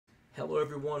Hello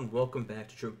everyone, welcome back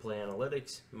to Triple Play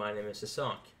Analytics. My name is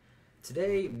Sasank.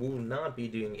 Today we'll not be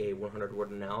doing a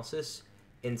 100-word analysis.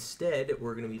 Instead,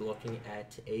 we're going to be looking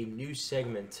at a new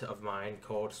segment of mine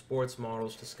called Sports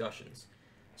Models Discussions.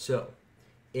 So,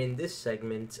 in this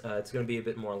segment, it's going to be a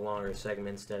bit more longer segment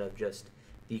instead of just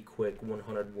the quick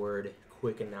 100-word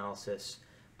quick analysis.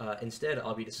 Instead,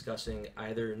 I'll be discussing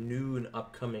either new and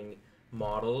upcoming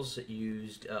models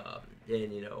used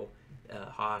in,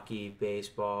 hockey,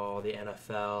 baseball, the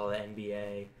NFL, the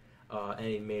NBA,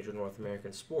 any major North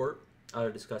American sport,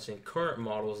 either discussing current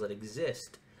models that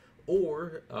exist,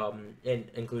 or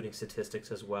including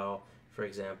statistics as well, for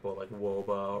example, like WOBA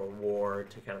or WAR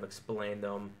to kind of explain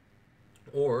them,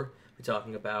 or we're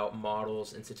talking about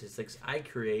models and statistics I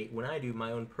create when I do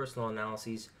my own personal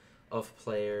analyses of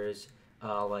players,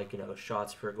 like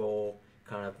shots per goal.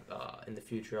 Kind of in the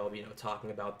future, I'll be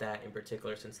talking about that in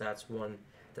particular, since that's one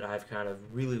that I've kind of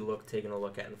really taken a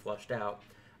look at and fleshed out.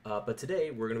 But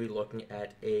today we're going to be looking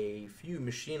at a few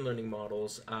machine learning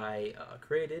models I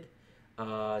created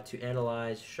to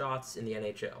analyze shots in the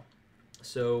NHL.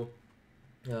 So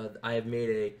I have made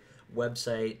a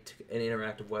website, an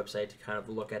interactive website, to kind of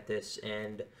look at this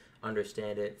and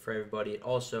understand it for everybody. And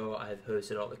also, I've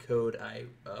hosted all the code I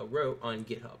wrote on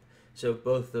GitHub. So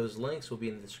both those links will be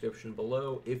in the description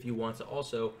below if you want to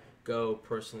also go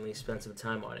personally spend some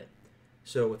time on it.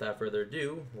 So without further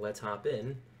ado, let's hop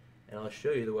in and I'll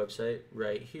show you the website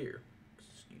right here.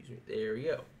 Excuse me, there we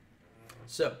go.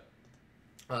 So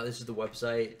this is the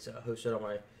website. It's hosted on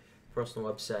my personal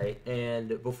website,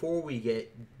 and before we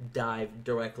dive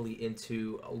directly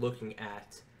into looking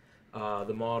at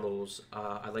the models,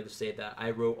 I'd like to say that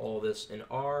I wrote all this in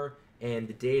R, and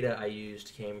the data I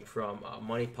used came from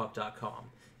moneypuck.com.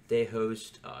 They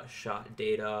host shot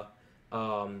data,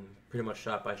 pretty much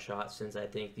shot by shot since I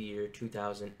think the year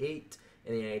 2008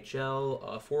 in the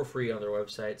NHL, for free on their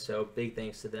website. So big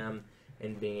thanks to them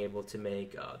and being able to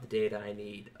make the data I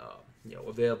need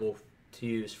available to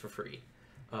use for free.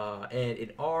 And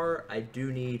in R, I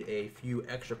do need a few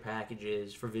extra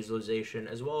packages for visualization,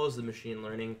 as well as the machine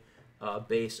learning.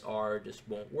 Base R just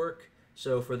won't work.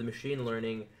 So for the machine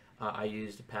learning, I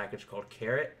used a package called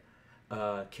Carrot.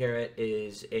 Carrot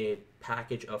is a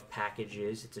package of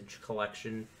packages. It's a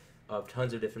collection of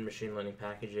tons of different machine learning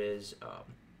packages.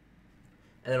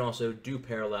 And then also do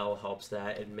parallel helps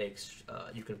that. It makes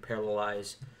you can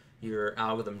parallelize your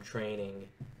algorithm training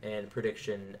and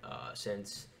prediction,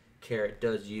 since Carrot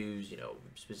does use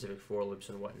specific for loops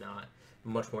and whatnot,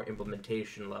 much more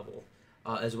implementation level,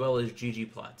 as well as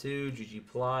ggplot2.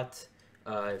 ggplot,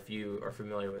 if you are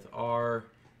familiar with R,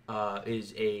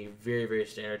 is a very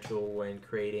standard tool when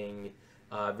creating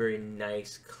very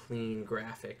nice clean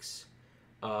graphics.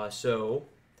 So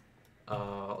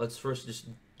let's first just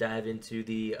dive into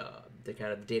the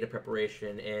kind of data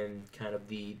preparation and kind of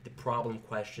the problem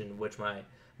question which my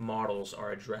models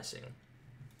are addressing.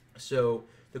 So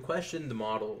the question the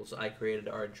models I created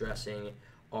are addressing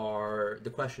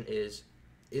the question is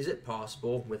it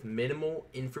possible with minimal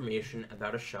information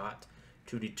about a shot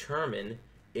to determine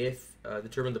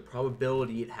the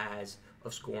probability it has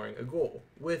of scoring a goal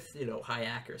with high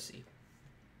accuracy?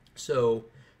 So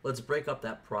let's break up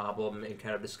that problem and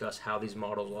kind of discuss how these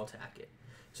models will attack it.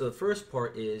 So the first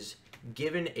part is,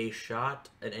 given a shot,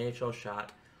 an NHL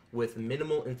shot, with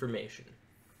minimal information.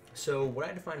 So what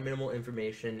I define minimal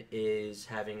information is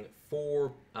having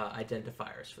four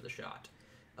identifiers for the shot.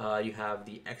 You have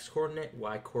the X coordinate,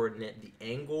 Y coordinate, the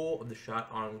angle of the shot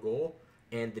on goal,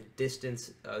 and the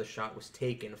distance the shot was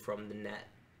taken from the net.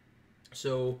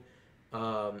 So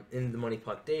in the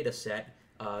MoneyPuck data set,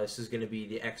 this is going to be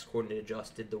the X coordinate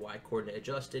adjusted, the Y coordinate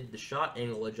adjusted, the shot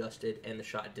angle adjusted, and the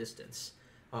shot distance.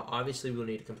 Obviously, we'll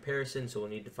need a comparison, so we'll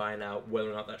need to find out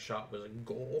whether or not that shot was a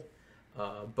goal.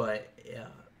 In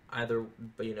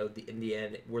the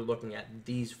end, we're looking at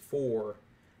these four.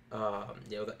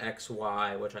 The X,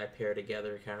 Y, which I pair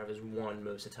together kind of as one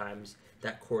most of the times,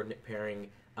 that coordinate pairing,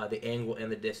 the angle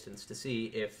and the distance, to see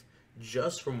if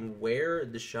just from where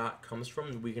the shot comes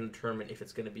from, we can determine if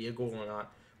it's going to be a goal or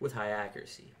not with high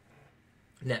accuracy.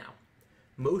 Now,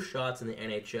 most shots in the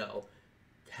NHL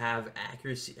have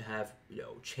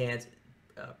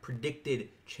predicted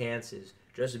chances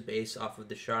just based off of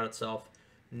the shot itself.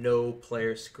 No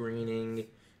player screening,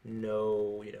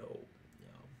 no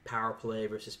power play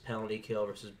versus penalty kill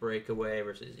versus breakaway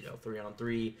versus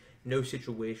 3-on-3, no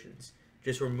situations.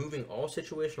 Just removing all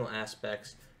situational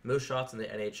aspects, most shots in the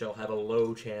NHL have a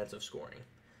low chance of scoring.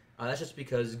 That's just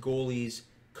because goalies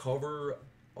cover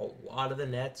a lot of the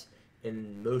net.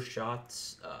 In most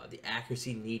shots, the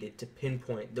accuracy needed to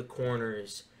pinpoint the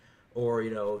corners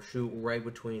or shoot right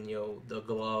between the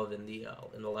glove and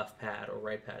the left pad or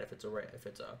right pad if it's a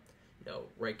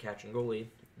right catching goalie.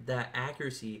 That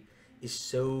accuracy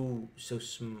is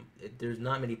there's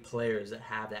not many players that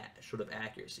have that sort of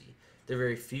accuracy. There are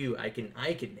very few I can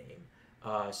name.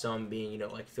 Some being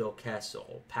like Phil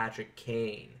Kessel, Patrick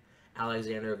Kane,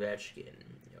 Alexander Ovechkin,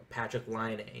 Patrick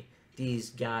Laine.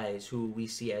 These guys who we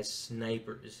see as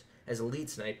snipers, as elite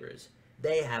snipers,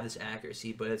 they have this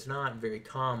accuracy, but it's not very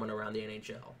common around the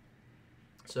NHL.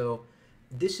 So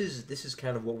this is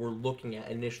kind of what we're looking at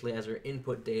initially as our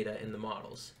input data in the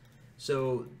models.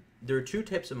 So there are two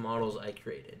types of models I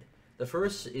created. The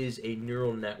first is a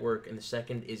neural network, and the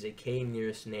second is a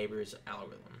k-nearest neighbors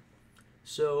algorithm.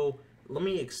 So let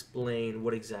me explain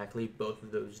what exactly both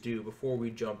of those do before we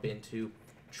jump into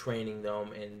training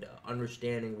them and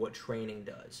understanding what training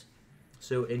does.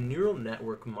 So a neural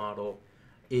network model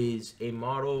is a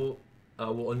model,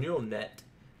 a neural net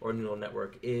or neural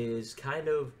network is kind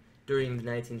of during the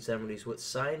 1970s what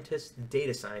scientists,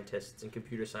 data scientists, and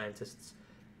computer scientists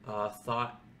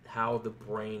thought how the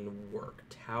brain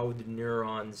worked, how the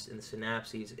neurons and the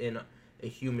synapses in a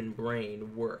human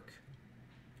brain work.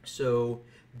 So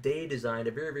they designed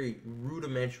a very, very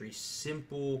rudimentary,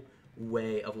 simple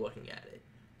way of looking at it,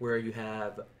 where you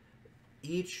have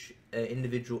each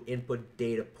individual input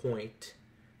data point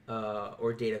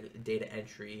or data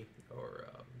entry or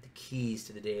the keys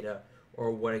to the data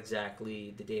or what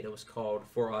exactly the data was called.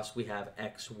 For us, we have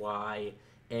x, y,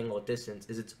 angle, distance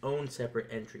is its own separate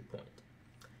entry point.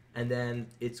 And then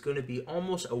it's going to be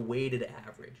almost a weighted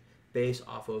average based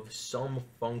off of some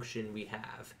function we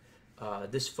have.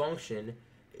 This function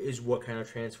is what kind of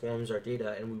transforms our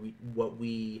data and what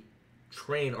we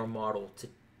train our model to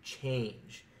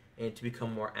change and to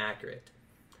become more accurate.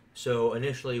 So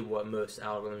initially what most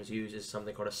algorithms use is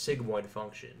something called a sigmoid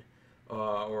function,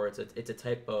 or it's a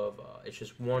type of, it's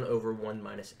just 1 over 1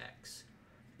 minus x.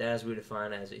 That is we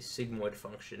define as a sigmoid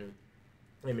function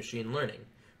in machine learning.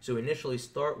 So we initially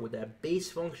start with that base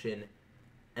function,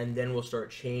 and then we'll start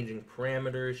changing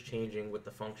parameters, changing what the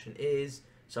function is.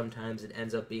 Sometimes it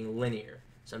ends up being linear,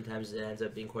 sometimes it ends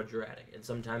up being quadratic, and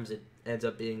sometimes it ends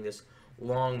up being this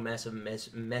long mess of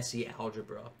messy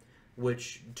algebra,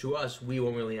 which to us we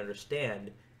won't really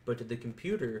understand, but to the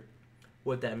computer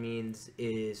what that means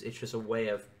is it's just a way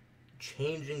of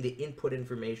changing the input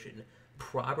information,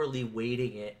 properly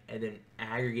weighting it, and then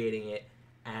aggregating it,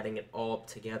 adding it all up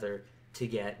together to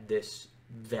get this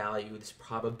value, this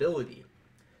probability.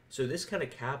 So this kind of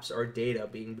caps our data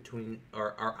being between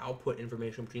our output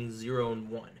information between 0 and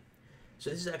 1. So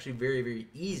this is actually very, very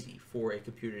easy for a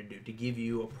computer to do, to give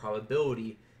you a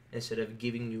probability instead of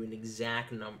giving you an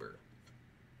exact number.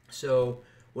 So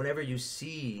whenever you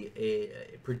see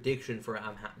a prediction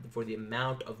for the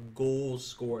amount of goals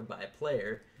scored by a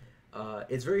player,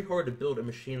 it's very hard to build a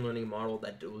machine learning model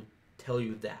that will tell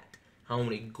you that, how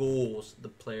many goals the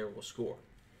player will score.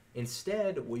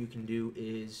 Instead, what you can do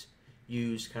is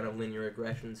use kind of linear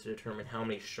regressions to determine how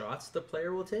many shots the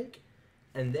player will take,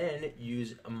 and then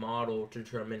use a model to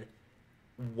determine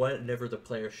whenever the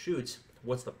player shoots,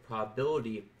 what's the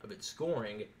probability of it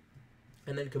scoring,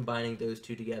 and then combining those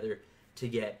two together to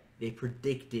get a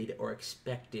predicted or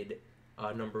expected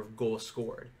number of goals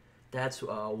scored. That's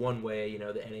one way, the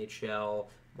NHL,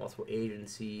 multiple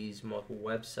agencies, multiple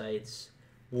websites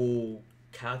will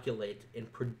calculate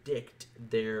and predict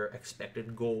their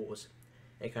expected goals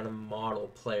and kind of model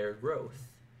player growth.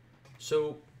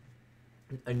 So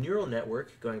a neural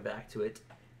network, going back to it,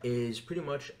 is pretty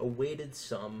much a weighted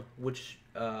sum which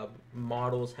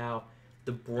models how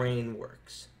the brain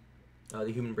works,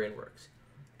 the human brain works.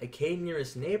 A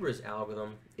k-nearest neighbors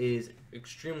algorithm is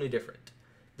extremely different.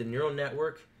 The neural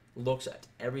network looks at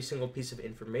every single piece of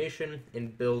information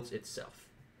and builds itself.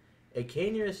 A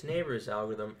k-nearest neighbors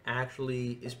algorithm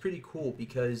actually is pretty cool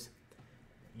because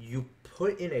you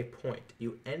put in a point,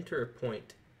 you enter a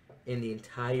point in the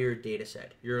entire data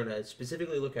set. You're going to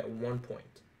specifically look at one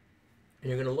point, and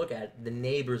you're going to look at the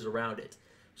neighbors around it,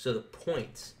 so the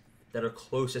points that are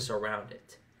closest around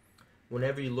it.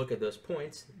 Whenever you look at those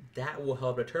points, that will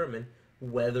help determine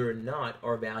whether or not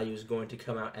our value is going to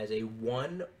come out as a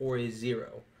 1 or a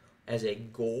 0, as a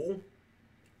goal,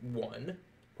 1,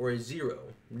 or a 0,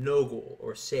 no goal,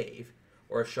 or save,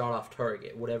 or a shot off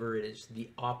target, whatever it is, the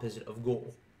opposite of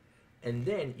goal. And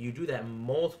then you do that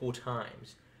multiple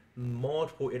times,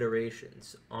 multiple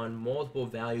iterations on multiple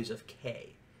values of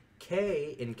k.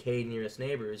 K in k nearest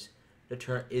neighbors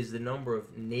is the number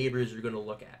of neighbors you're going to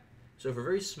look at. So for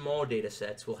very small data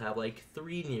sets, we'll have like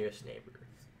 3 nearest neighbor,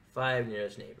 5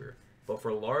 nearest neighbor. But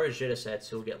for large data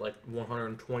sets, you'll get like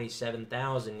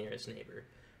 127,000 nearest neighbor,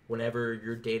 whenever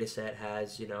your data set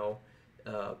has,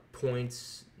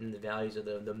 points and the values of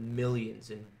the millions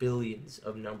and billions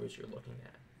of numbers you're looking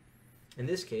at. In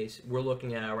this case, we're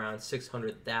looking at around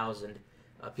 600,000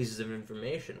 pieces of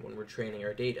information when we're training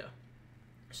our data.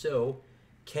 So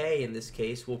K in this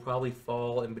case will probably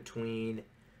fall in between,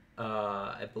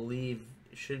 I believe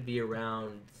it should be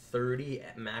around 30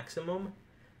 at maximum,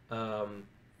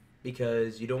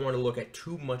 because you don't want to look at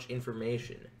too much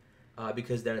information,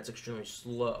 because then it's extremely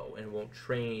slow and won't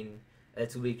train.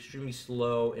 It's going to be extremely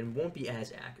slow and won't be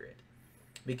as accurate.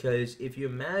 Because if you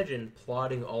imagine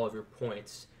plotting all of your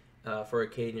points for a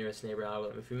K nearest neighbor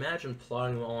algorithm, if you imagine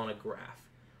plotting them all on a graph,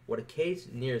 what a K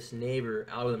nearest neighbor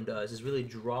algorithm does is really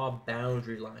draw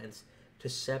boundary lines to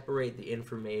separate the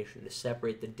information, to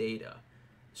separate the data.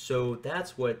 So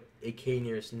that's what a K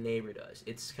nearest neighbor does.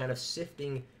 It's kind of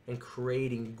sifting and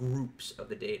creating groups of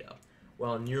the data,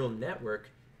 while a neural network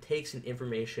takes an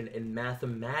information and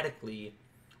mathematically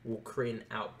will create an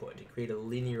output, to create a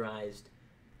linear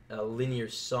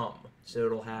sum. So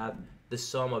it'll have the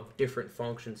sum of different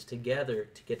functions together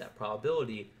to get that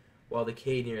probability, while the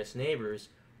K nearest neighbors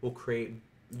will create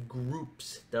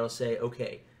groups that'll say,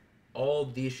 okay, all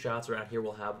these shots around here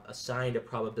will have assigned a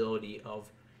probability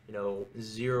of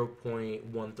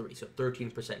 0.13, so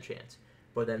 13% chance.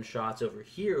 But then shots over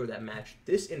here that match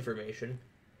this information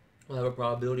will have a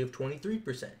probability of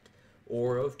 23%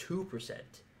 or of 2%,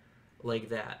 like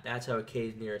that. That's how a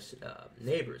K nearest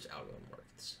neighbors algorithm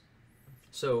works.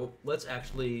 So let's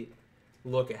actually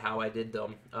look at how I did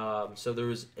them. So there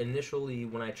was initially,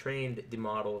 when I trained the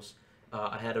models,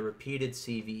 I had a repeated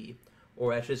CV,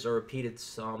 or actually just a repeated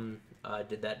sum.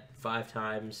 Did that 5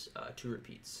 times, 2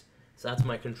 repeats. So that's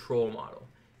my control model.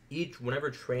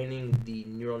 Whenever training the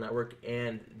neural network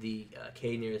and the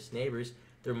K nearest neighbors,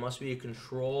 there must be a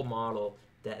control model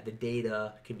that the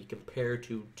data can be compared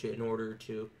to in order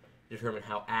to determine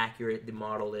how accurate the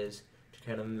model is, to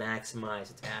kind of maximize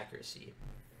its accuracy.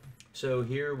 So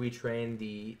here we train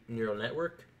the neural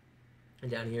network,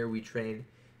 and down here we train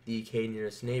the K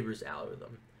nearest neighbors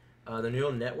algorithm. The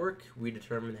neural network, we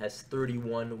determined, has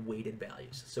 31 weighted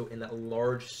values. So in that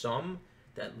large sum,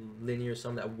 that linear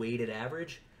sum, that weighted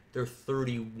average, there are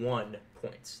 31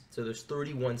 points. So there's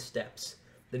 31 steps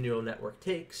the neural network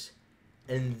takes,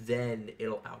 and then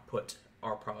it'll output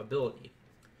our probability.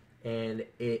 And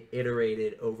it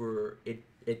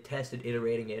tested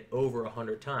iterating it over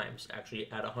 100 times,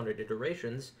 actually at 100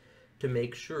 iterations, to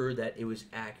make sure that it was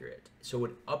accurate. So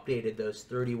it updated those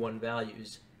 31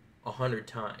 values 100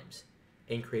 times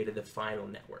and created the final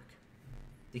network.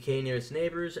 The K nearest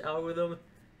neighbors algorithm,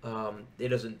 it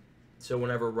doesn't. So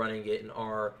whenever running it in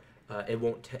R,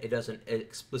 it doesn't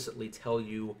explicitly tell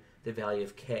you the value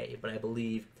of K. But I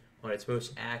believe on its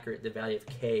most accurate, the value of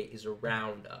K is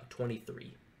around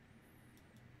 23.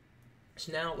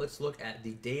 So now let's look at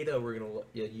the data we're going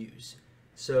to use.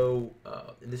 So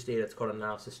in this data, it's called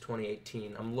Analysis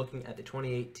 2018. I'm looking at the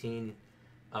 2018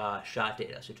 shot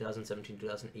data, so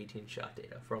 2017-2018 shot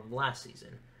data from last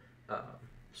season.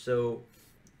 So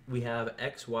we have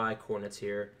XY coordinates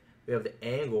here. We have the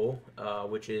angle,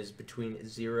 which is between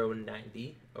 0 and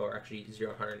 90, or actually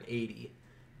 0 and 180.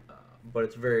 But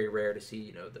it's very rare to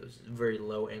see, those very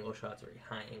low angle shots, very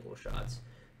high angle shots.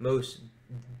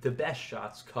 The best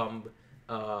shots come,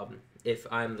 if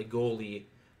I'm the goalie,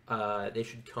 they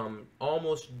should come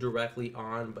almost directly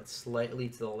on, but slightly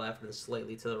to the left and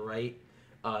slightly to the right,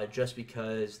 just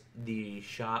because the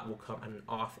shot will come at an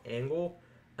off angle,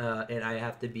 and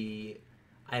I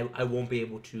won't be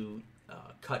able to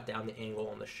cut down the angle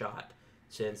on the shot,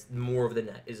 since more of the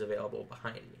net is available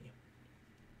behind me.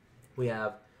 We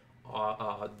have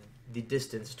the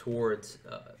distance towards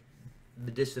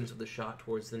the distance of the shot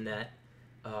towards the net,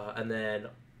 and then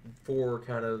for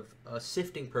kind of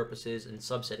sifting purposes and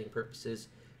subsetting purposes,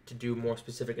 to do more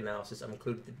specific analysis, I've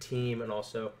included the team and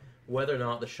also whether or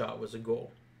not the shot was a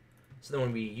goal. So then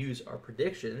when we use our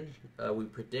prediction, we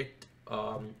predict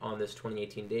on this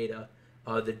 2018 data.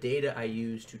 The data I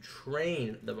used to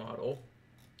train the model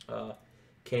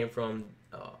came from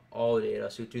all the data,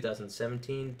 so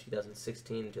 2017,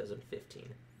 2016,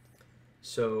 2015.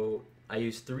 So I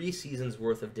used 3 seasons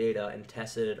worth of data and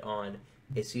tested it on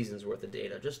a season's worth of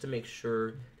data, just to make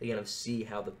sure to kind of see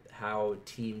how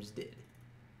teams did.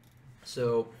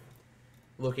 So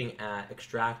looking at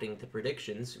extracting the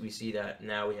predictions, we see that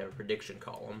now we have a prediction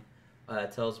column.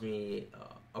 It tells me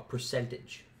a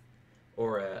percentage,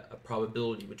 or a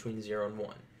probability between 0 and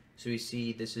 1. So we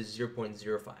see this is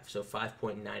 0.05, so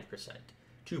 5.9%,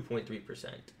 2.3%,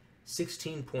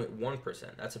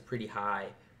 16.1%. That's a pretty high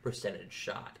percentage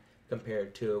shot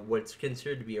compared to what's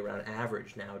considered to be around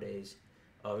average nowadays,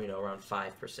 of around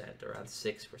 5%, around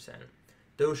 6%.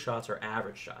 Those shots are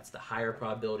average shots. The higher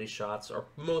probability shots are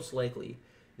most likely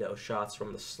shots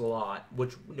from the slot,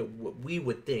 which what we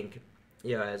would think,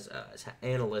 as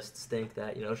analysts think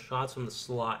that shots from the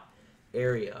slot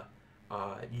area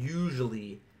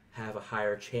usually have a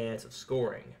higher chance of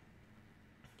scoring.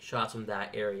 Shots from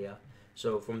that area,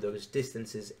 so from those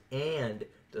distances and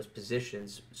those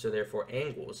positions, so therefore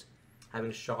angles,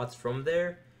 having shots from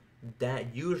there,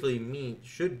 that usually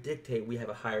should dictate we have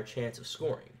a higher chance of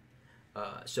scoring.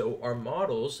 So our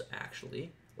models,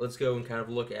 actually, let's go and kind of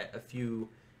look at a few,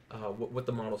 what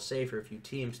the models say for a few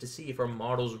teams to see if our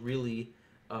models really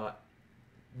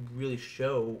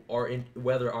show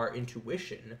whether our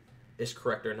intuition is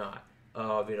correct or not.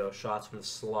 Shots from the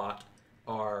slot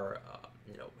are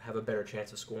have a better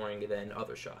chance of scoring than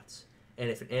other shots. And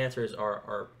if it answers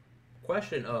our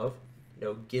question of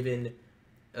given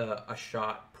a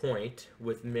shot point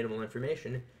with minimal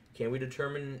information, can we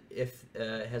determine if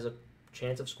it has a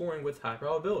chance of scoring with high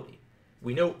probability?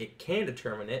 We know it can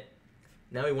determine it.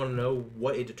 Now we want to know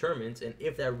what it determines and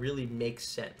if that really makes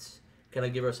sense. Kind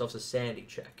of give ourselves a sanity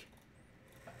check.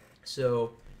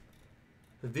 So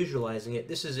visualizing it,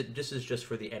 this is just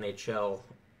for the NHL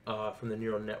from the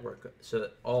neural network. So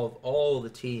all the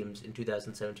teams in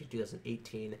 2017,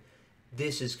 2018,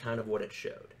 this is kind of what it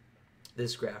showed.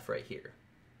 This graph right here.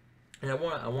 And I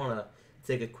want to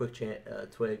take a quick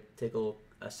take a little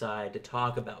aside to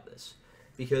talk about this,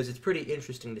 because it's pretty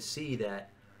interesting to see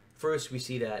that. First, we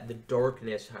see that the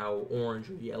darkness, how orange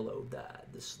or yellow that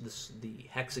the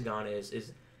hexagon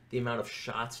is the amount of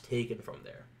shots taken from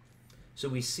there. So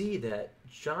we see that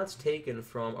shots taken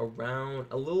from around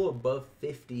a little above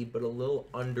 50, but a little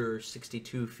under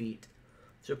 62 feet,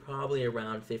 so probably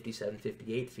around 57,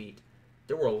 58 feet,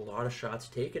 there were a lot of shots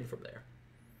taken from there.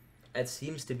 It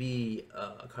seems to be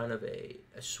kind of a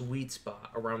sweet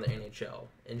spot around the NHL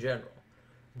in general,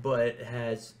 but it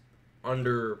has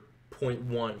under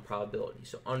 0.1 probability,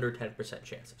 so under 10%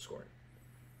 chance of scoring.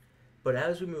 But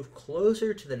as we move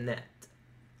closer to the net,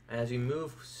 as we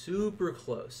move super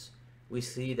close, we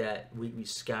see that we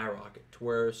skyrocket to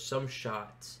where some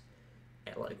shots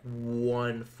at like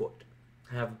 1 foot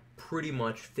have pretty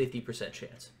much 50%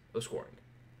 chance of scoring.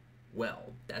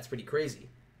 Well, that's pretty crazy.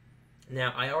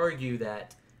 Now, I argue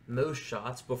that most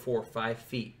shots before 5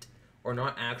 feet are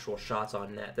not actual shots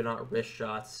on net. They're not wrist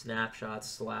shots, snap shots,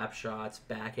 slap shots,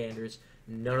 backhanders,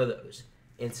 none of those.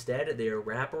 Instead, they are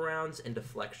wraparounds and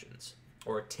deflections,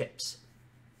 or tips.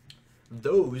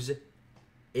 Those,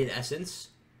 in essence,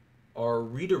 are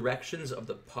redirections of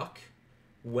the puck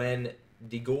when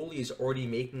the goalie is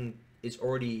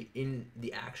already in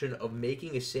the action of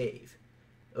making a save,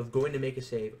 of going to make a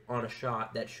save on a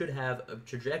shot that should have a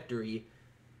trajectory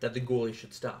that the goalie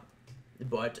should stop.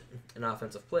 But an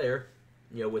offensive player,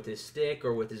 with his stick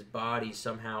or with his body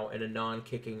somehow in a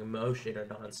non-kicking motion or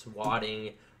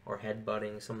non-swatting or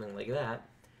headbutting, something like that,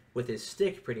 with his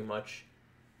stick pretty much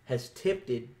has tipped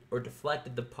it or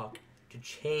deflected the puck to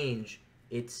change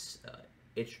its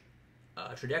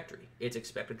trajectory, its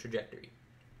expected trajectory.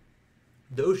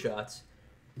 Those shots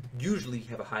usually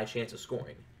have a high chance of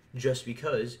scoring, just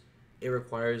because it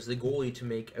requires the goalie to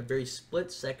make a very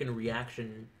split-second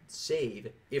reaction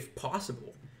save, if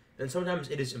possible. And sometimes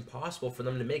it is impossible for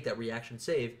them to make that reaction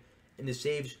save, and the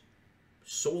saves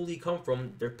solely come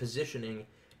from their positioning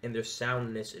and their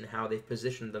soundness in how they've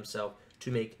positioned themselves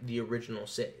to make the original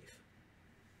save.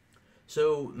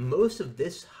 So most of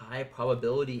this high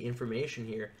probability information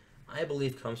here, I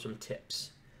believe, comes from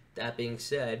tips. That being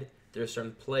said, there are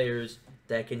certain players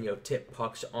that can tip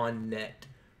pucks on net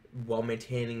while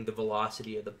maintaining the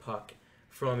velocity of the puck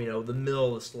from the middle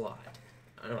of the slot.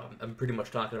 I don't know, I'm pretty much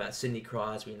talking about Sidney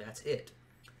Crosby, and that's it.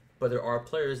 But there are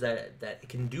players that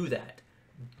can do that.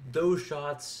 Those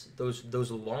shots,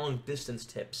 those long distance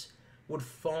tips, would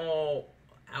fall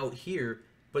out here,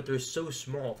 but they're so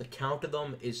small. The count of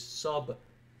them is sub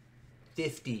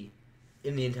 50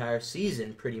 in the entire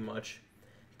season, pretty much,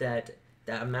 that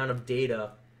that amount of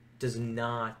data does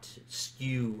not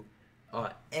skew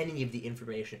any of the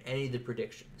information, any of the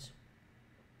predictions.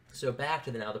 So back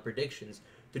to the predictions.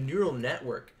 The neural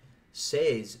network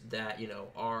says that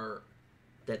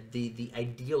the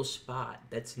ideal spot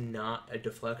that's not a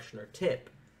deflection or tip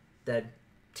that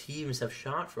teams have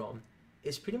shot from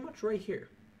is pretty much right here.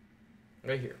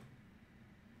 Right here.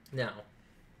 Now,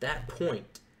 that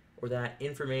point or that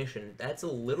information, that's a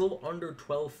little under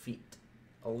 12 feet.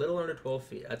 A little under 12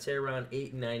 feet. I'd say around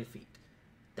 8, 9 feet.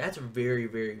 That's a very,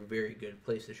 very, very good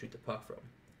place to shoot the puck from.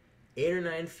 8 or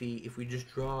 9 feet, if we just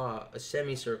draw a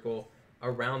semicircle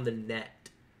around the net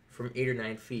from 8 or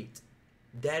 9 feet,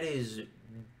 that is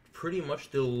pretty much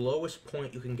the lowest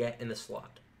point you can get in the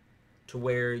slot, to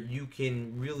where you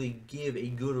can really give a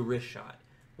good wrist shot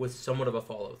with somewhat of a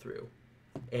follow through,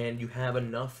 and you have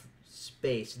enough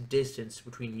space, distance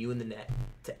between you and the net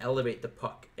to elevate the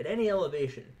puck. At any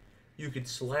elevation, you could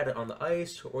slide it on the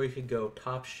ice, or you could go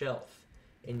top shelf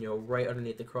and right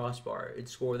underneath the crossbar and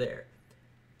score there.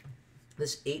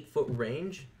 This 8-foot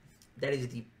range, that is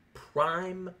the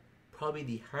prime, probably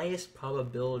the highest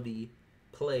probability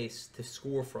place to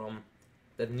score from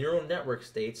the neural network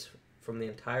states from the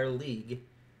entire league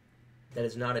that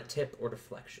is not a tip or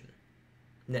deflection.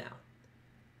 Now,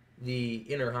 the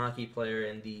inner hockey player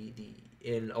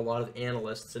and a lot of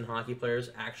analysts and hockey players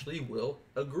actually will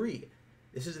agree.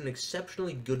 This is an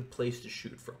exceptionally good place to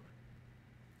shoot from.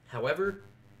 However,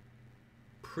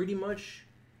 pretty much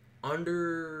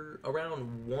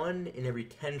around 1 in every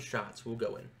 10 shots will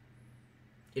go in.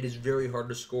 It is very hard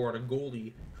to score on a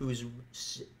goalie who is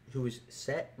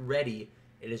set ready.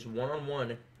 It is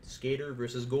one-on-one skater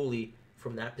versus goalie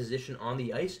from that position on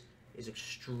the ice. Is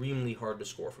extremely hard to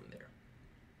score from there.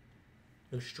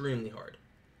 Extremely hard,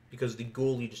 because the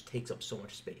goalie just takes up so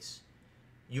much space.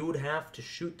 You would have to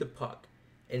shoot the puck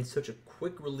in such a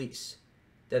quick release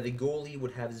that the goalie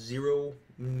would have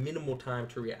minimal time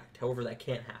to react. However, that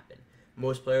can't happen.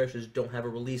 Most players just don't have a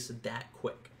release that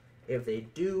quick. If they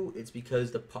do, it's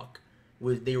because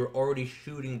they were already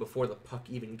shooting before the puck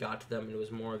even got to them, and it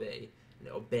was more of a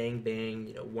bang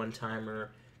bang,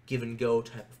 one-timer, give and go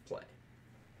type of play.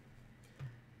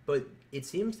 But it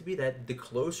seems to be that the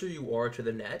closer you are to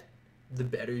the net, the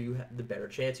better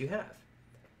chance you have.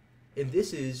 And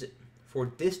this is for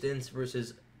distance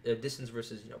versus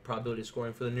probability of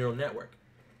scoring for the neural network.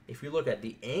 If you look at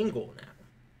the angle now,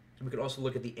 we could also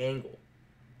look at the angle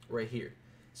right here.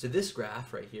 So this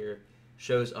graph right here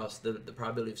shows us the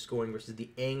probability of scoring versus the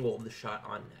angle of the shot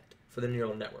on net for the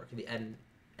neural network, the N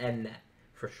net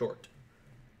for short.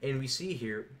 And we see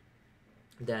here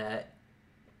that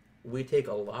we take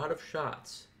a lot of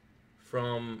shots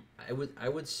from, I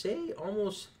would say,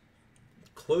 almost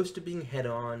close to being head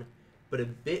on, but a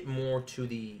bit more to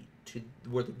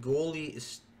where the goalie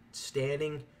is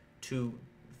standing to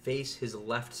face his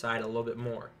left side a little bit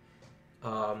more.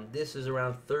 This is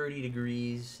around 30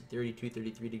 degrees, 32,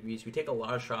 33 degrees. We take a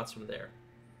lot of shots from there.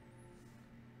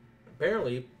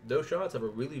 Apparently, those shots have a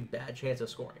really bad chance of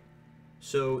scoring.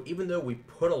 So even though we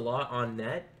put a lot on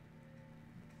net,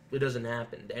 it doesn't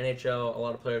happen. The NHL, a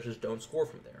lot of players just don't score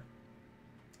from there.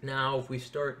 Now, if we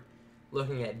start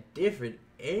looking at different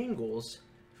angles,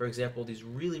 for example, these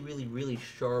really, really, really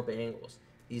sharp angles,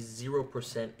 these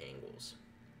 0% angles,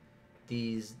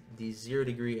 these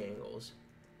 0-degree angles,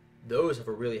 those have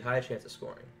a really high chance of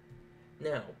scoring.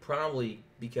 Now, probably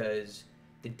because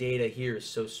the data here is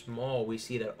so small, we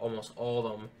see that almost all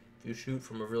of them, if you shoot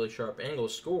from a really sharp angle,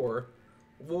 score.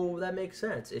 Well, that makes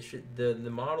sense. The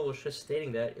model is just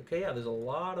stating that, okay, yeah, there's a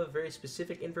lot of very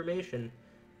specific information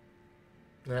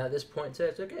at this point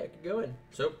says, okay, it could go in.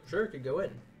 So, sure, it could go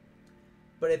in.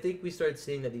 But I think we started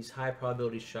seeing that these high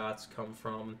probability shots come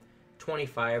from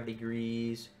 25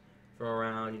 degrees, from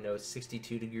around,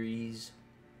 62 degrees,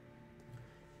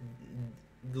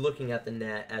 looking at the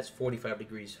net as 45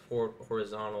 degrees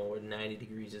horizontal, or 90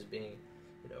 degrees as being,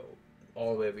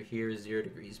 all the way over here, 0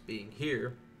 degrees being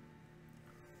here.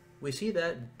 We see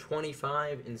that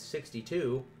 25 and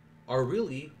 62 are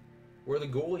really where the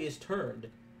goalie is turned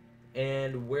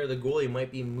and where the goalie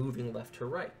might be moving left to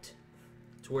right.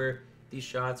 It's where these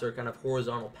shots are kind of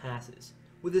horizontal passes.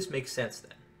 Well, this makes sense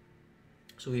then.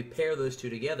 So we pair those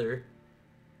two together,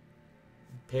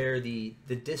 pair the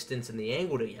distance and the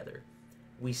angle together.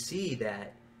 We see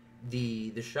that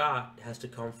the shot has to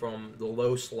come from the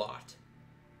low slot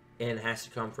and has to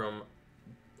come from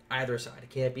either side. It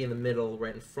can't be in the middle,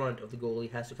 right in front of the goalie.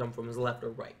 It has to come from his left or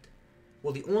right.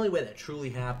 Well, the only way that truly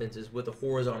happens is with a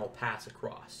horizontal pass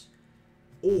across,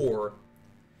 or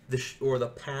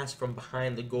the pass from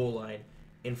behind the goal line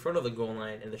in front of the goal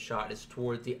line, and the shot is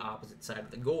towards the opposite side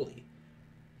of the goalie.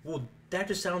 Well, that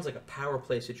just sounds like a power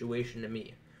play situation to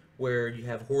me, where you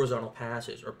have horizontal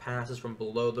passes or passes from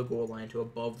below the goal line to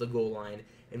above the goal line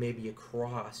and maybe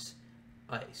across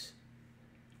ice.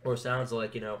 Or it sounds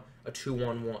like, a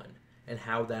 2-on-1 and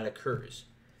how that occurs.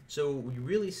 So we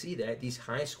really see that these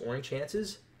high scoring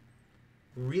chances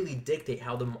really dictate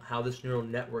how this neural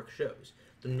network shows.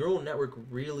 The neural network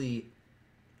really,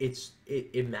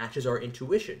 it matches our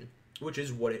intuition, which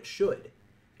is what it should.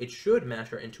 It should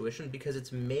match our intuition because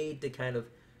it's made to kind of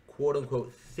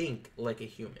quote-unquote think like a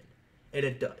human. And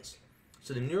it does.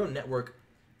 So the neural network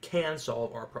can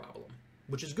solve our problem,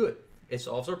 which is good. It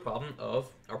solves our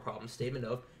problem statement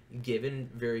of, given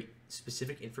very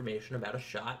specific information about a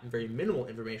shot and very minimal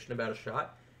information about a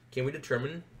shot can we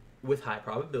determine with high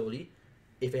probability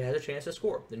if it has a chance to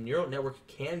score. The neural network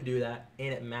can do that,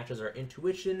 and it matches our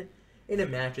intuition, and it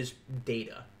matches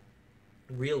data,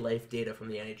 real life data from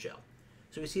the NHL.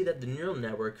 So we see that the neural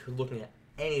network looking at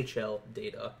NHL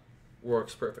data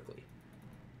works perfectly.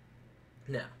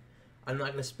 Now, I'm not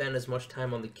going to spend as much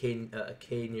time on the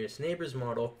K nearest neighbors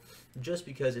model just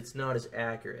because it's not as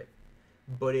accurate,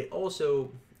 but it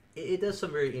also it does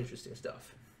some very interesting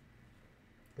stuff.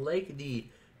 Like the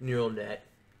neural net,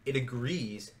 it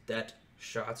agrees that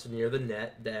shots near the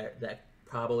net that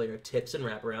probably are tips and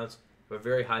wraparounds have a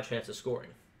very high chance of scoring.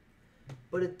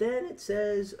 But then it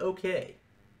says, okay,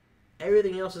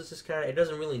 everything else is just kind of, it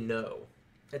doesn't really know.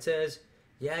 It says,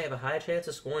 yeah, you have a high chance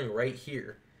of scoring right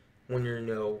here when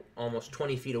you're, almost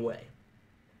 20 feet away.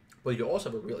 But you also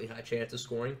have a really high chance of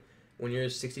scoring when you're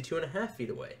 62.5 feet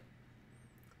away,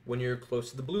 when you're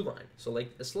close to the blue line. So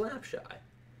like a slap shot,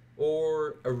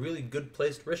 or a really good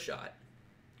placed wrist shot,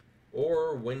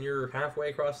 or when you're halfway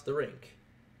across the rink,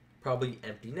 probably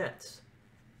empty nets.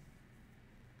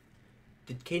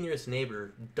 The K-nearest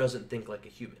neighbor doesn't think like a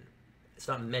human. It's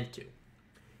not meant to.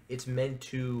 It's meant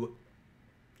to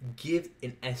give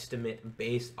an estimate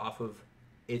based off of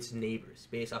its neighbors,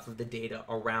 based off of the data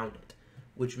around it,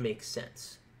 which makes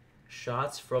sense.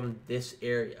 Shots from this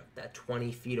area, that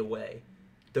 20 feet away,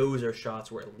 those are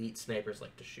shots where elite snipers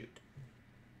like to shoot.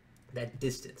 That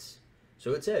distance.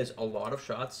 So it says a lot of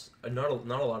shots, not a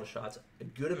lot of shots, a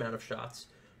good amount of shots,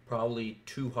 probably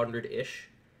 200-ish,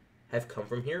 have come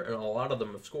from here, and a lot of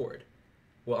them have scored.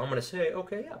 Well, I'm going to say,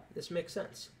 okay, yeah, this makes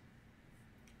sense.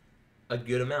 A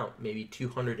good amount, maybe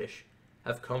 200-ish,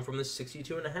 have come from the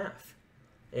 62.5,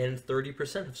 and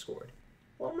 30% have scored.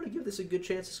 Well, I'm going to give this a good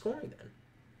chance of scoring then.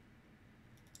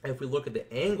 And if we look at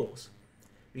the angles,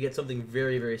 we get something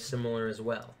very, very similar as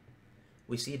well.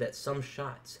 We see that some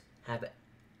shots have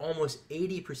almost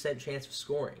 80% chance of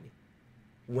scoring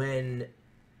when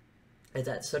it's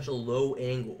at such a low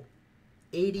angle.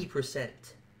 80%.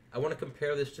 I want to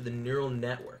compare this to the neural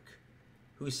network,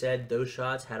 who said those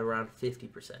shots had around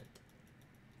 50%.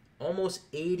 Almost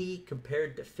 80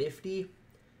 compared to 50.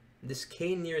 This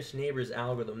K nearest neighbors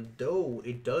algorithm, though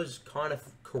it does kind of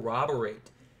corroborate,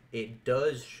 it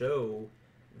does show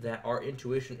that our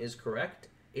intuition is correct,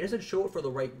 it doesn't show it for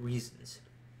the right reasons.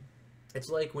 It's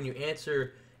like when you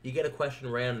get a question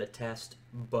right on the test,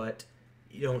 but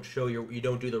you don't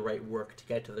do the right work to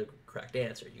get to the correct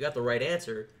answer. You got the right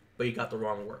answer, but you got the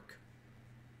wrong work.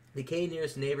 The K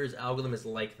nearest neighbors algorithm is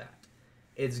like that.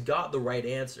 It's got the right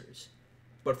answers,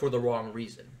 but for the wrong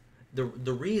reason. The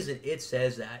reason it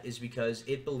says that is because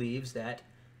it believes that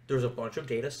there's a bunch of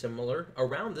data similar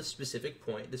around this specific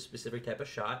point, this specific type of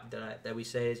shot that we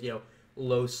say is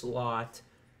low slot,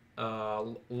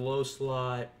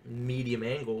 medium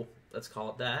angle. Let's call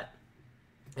it that.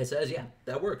 It says, yeah,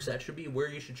 that works. That should be where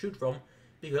you should shoot from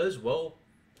because, well,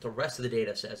 the rest of the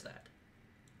data says that.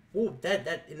 Well,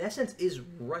 that in essence is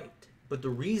right, but the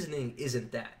reasoning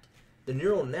isn't that. The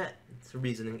neural net's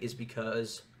reasoning is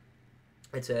because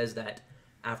it says that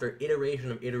after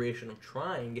iteration of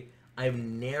trying, I've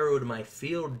narrowed my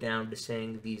field down to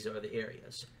saying these are the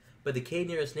areas. But the K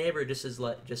nearest neighbor just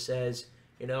says,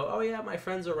 oh yeah, my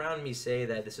friends around me say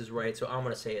that this is right, so I'm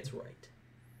gonna say it's right.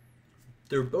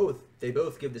 They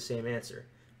both give the same answer,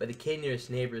 but the K nearest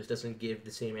neighbors doesn't give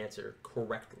the same answer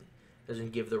correctly.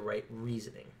 Doesn't give the right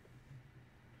reasoning.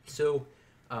 So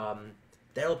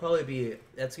that's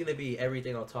gonna be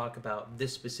everything I'll talk about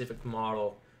this specific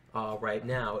model right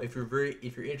now. If you're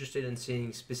interested in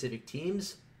seeing specific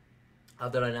teams,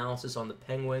 I've done analysis on the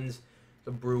Penguins,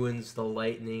 the Bruins, the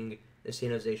Lightning, the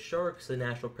San Jose Sharks, the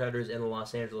Nashville Predators, and the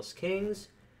Los Angeles Kings.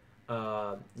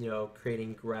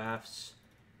 Creating graphs,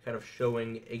 kind of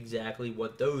showing exactly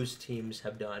what those teams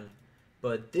have done.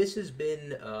 But this has been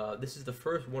this is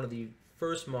one of the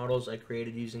first models I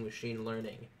created using machine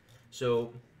learning.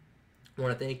 So I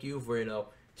want to thank you for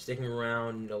sticking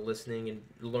around, listening and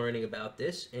learning about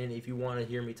this. And if you want to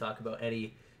hear me talk about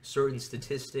any certain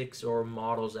statistics or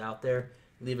models out there,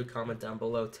 leave a comment down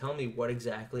below. Tell me what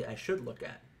exactly I should look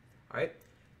at. All right.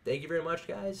 Thank you very much,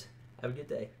 guys. Have a good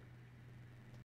day.